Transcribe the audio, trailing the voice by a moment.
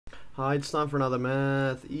Hi, it's time for another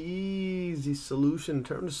math easy solution.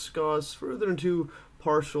 Time to discuss further into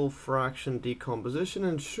partial fraction decomposition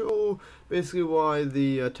and show basically why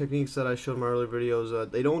the techniques that I showed in my earlier videos,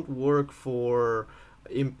 they don't work for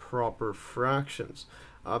improper fractions.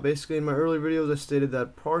 Basically, in my earlier videos, I stated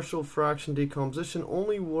that partial fraction decomposition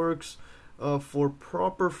only works for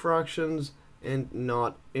proper fractions and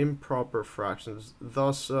not improper fractions.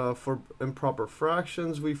 Thus, for improper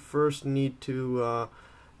fractions, we first need to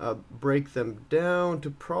break them down to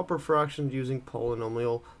proper fractions using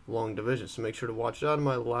polynomial long division. So make sure to watch that in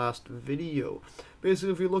my last video.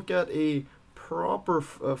 Basically, if you look at a proper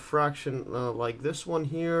fraction like this one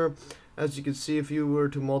here, as you can see, if you were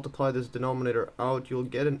to multiply this denominator out, you'll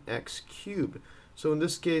get an x cubed. So in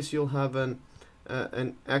this case, you'll have an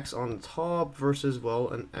x on the top versus, well,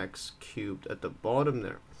 an x cubed at the bottom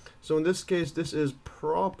there. So in this case, this is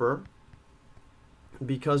proper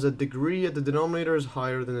because the degree at the denominator is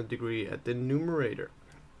higher than the degree at the numerator.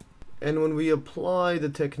 And when we apply the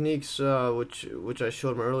techniques which I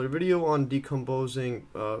showed in my earlier video on decomposing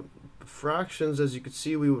fractions, as you can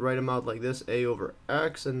see, we would write them out like this: a over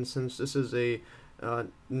x, and since this is a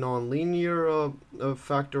non-linear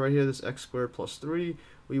factor right here, this x squared plus 3,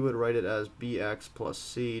 we would write it as bx plus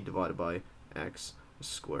c divided by x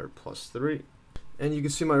squared plus 3. And you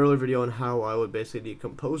can see my earlier video on how I would basically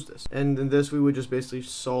decompose this. And in this, we would just basically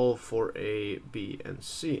solve for a, b, and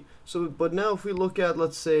c. So, but now if we look at,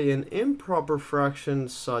 let's say, an improper fraction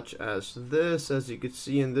such as this, as you can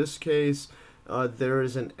see in this case, there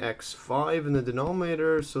is an x5 in the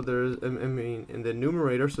denominator, so there's, in the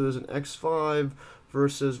numerator, so there's an x5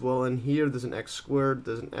 versus, well, in here there's an x squared,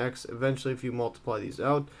 there's an x. Eventually, if you multiply these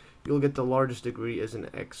out, you'll get the largest degree as an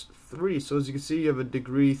x3. So as you can see, you have a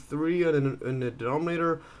degree 3 in the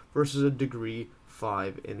denominator versus a degree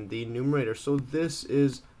 5 in the numerator. So this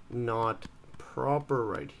is not proper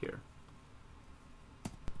right here.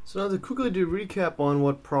 So now to quickly do recap on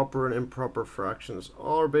what proper and improper fractions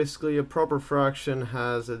are. Basically, a proper fraction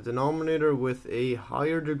has a denominator with a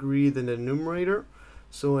higher degree than the numerator.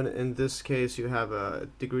 So in this case, you have a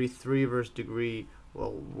degree 3 versus degree,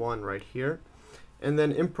 well, 1 right here. And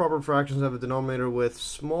then improper fractions have a denominator with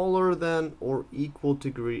smaller than or equal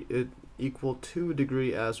to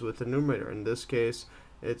degree as with the numerator. In this case,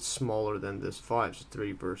 it's smaller than this 5, so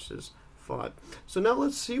 3 versus 5. So now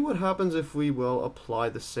let's see what happens if we will apply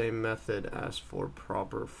the same method as for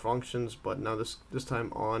proper functions, but now this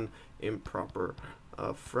time on improper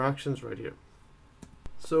fractions right here.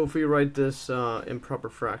 So if we write this improper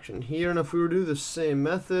fraction here, and if we were to do the same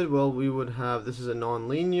method, well, we would have, this is a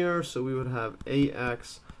non-linear, so we would have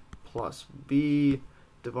ax plus b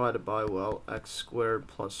divided by, well, x squared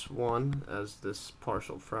plus 1 as this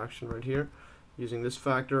partial fraction right here, using this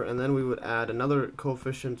factor, and then we would add another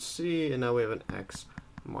coefficient c, and now we have an x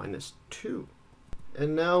minus 2.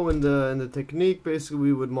 And now in the technique, basically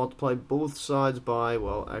we would multiply both sides by,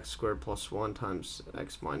 well, x squared plus 1 times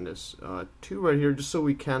x minus 2 right here, just so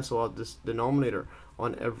we cancel out this denominator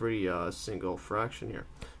on every single fraction here.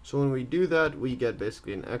 So when we do that, we get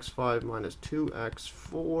basically an x5 minus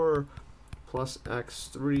 2x4 plus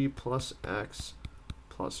x3 plus x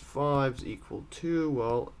plus 5 is equal to,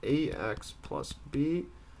 well, ax plus b.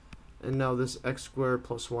 And now this x squared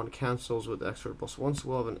plus 1 cancels with x squared plus 1, so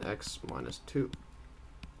we'll have an x minus 2.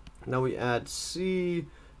 Now we add c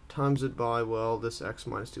times it by, well, this x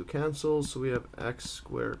minus 2 cancels, so we have x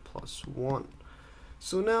squared plus 1.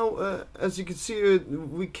 So now, as you can see,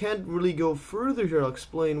 we can't really go further here. I'll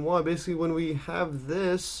explain why. Basically, when we have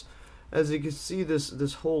this, as you can see,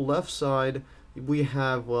 this whole left side, we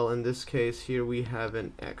have, well, in this case here, we have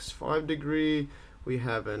an x5 degree, we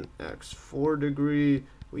have an x4 degree,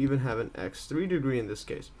 we even have an x3 degree in this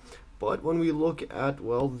case. But when we look at,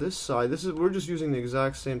 well, this side, we're just using the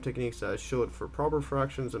exact same techniques that I showed for proper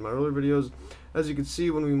fractions in my earlier videos. As you can see,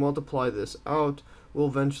 when we multiply this out, we'll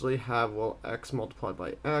eventually have, well, x multiplied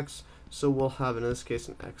by x. So we'll have, in this case,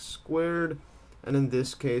 an x squared, and in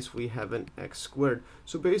this case, we have an x squared.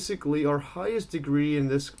 So basically, our highest degree in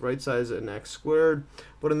this right side is an x squared,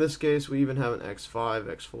 but in this case, we even have an x5,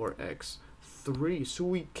 x4, x3. So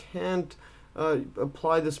we can't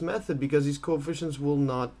apply this method because these coefficients will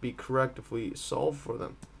not be correct if we solve for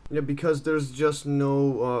them. Because there's just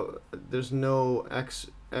no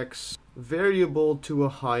x variable to a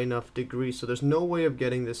high enough degree, so there's no way of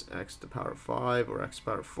getting this x to the power 5 or x to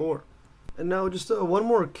the power 4. And now just one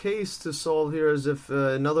more case to solve here is if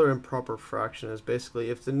another improper fraction is basically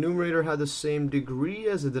if the numerator had the same degree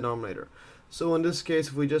as the denominator. So in this case,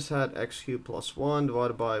 if we just had x cubed plus 1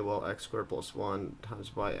 divided by, well, x squared plus 1 times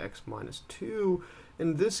by x minus 2,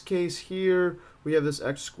 in this case here, we have this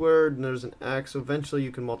x squared and there's an x, so eventually you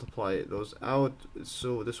can multiply those out,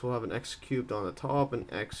 so this will have an x cubed on the top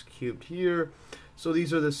and x cubed here, so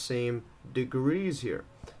these are the same degrees here.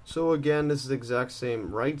 So again, this is the exact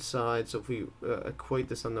same right side, so if we equate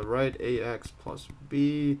this on the right, ax plus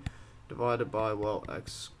b divided by, well,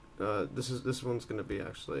 x, this one's going to be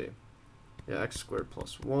actually, yeah, x squared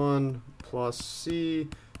plus 1 plus c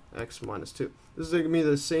x minus 2. This is going to be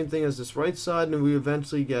the same thing as this right side, and we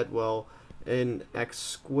eventually get, well, an x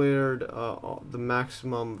squared, the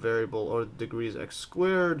maximum variable or the degree is x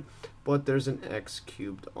squared, but there's an x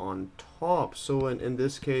cubed on top. So in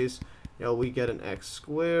this case, you know, we get an x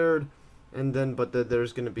squared, and then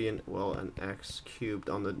there's going to be an x cubed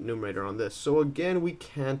on the numerator on this. So again, we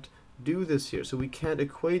can't do this here. So we can't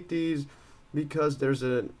equate these because there's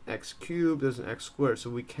an x cubed, there's an x squared. So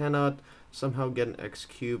we cannot somehow get an x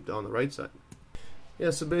cubed on the right side. Yeah,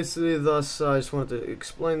 so basically, thus, I just wanted to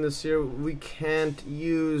explain this here. We can't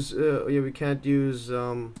use, we can't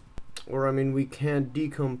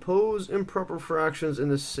decompose improper fractions in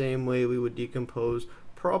the same way we would decompose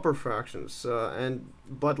proper fractions.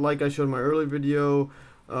 But like I showed in my earlier video,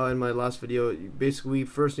 in my last video, basically we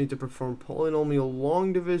first need to perform polynomial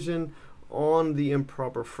long division on the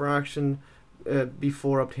improper fraction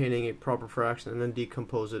before obtaining a proper fraction, and then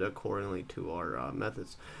decompose it accordingly to our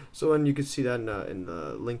methods. So, and you can see that in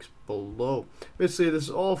the links below. Basically, this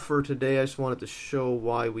is all for today. I just wanted to show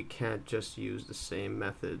why we can't just use the same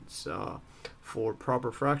methods for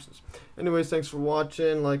proper fractions. Anyways, thanks for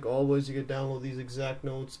watching. Like always, you can download these exact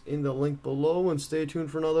notes in the link below, and stay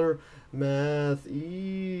tuned for another Math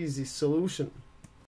Easy solution.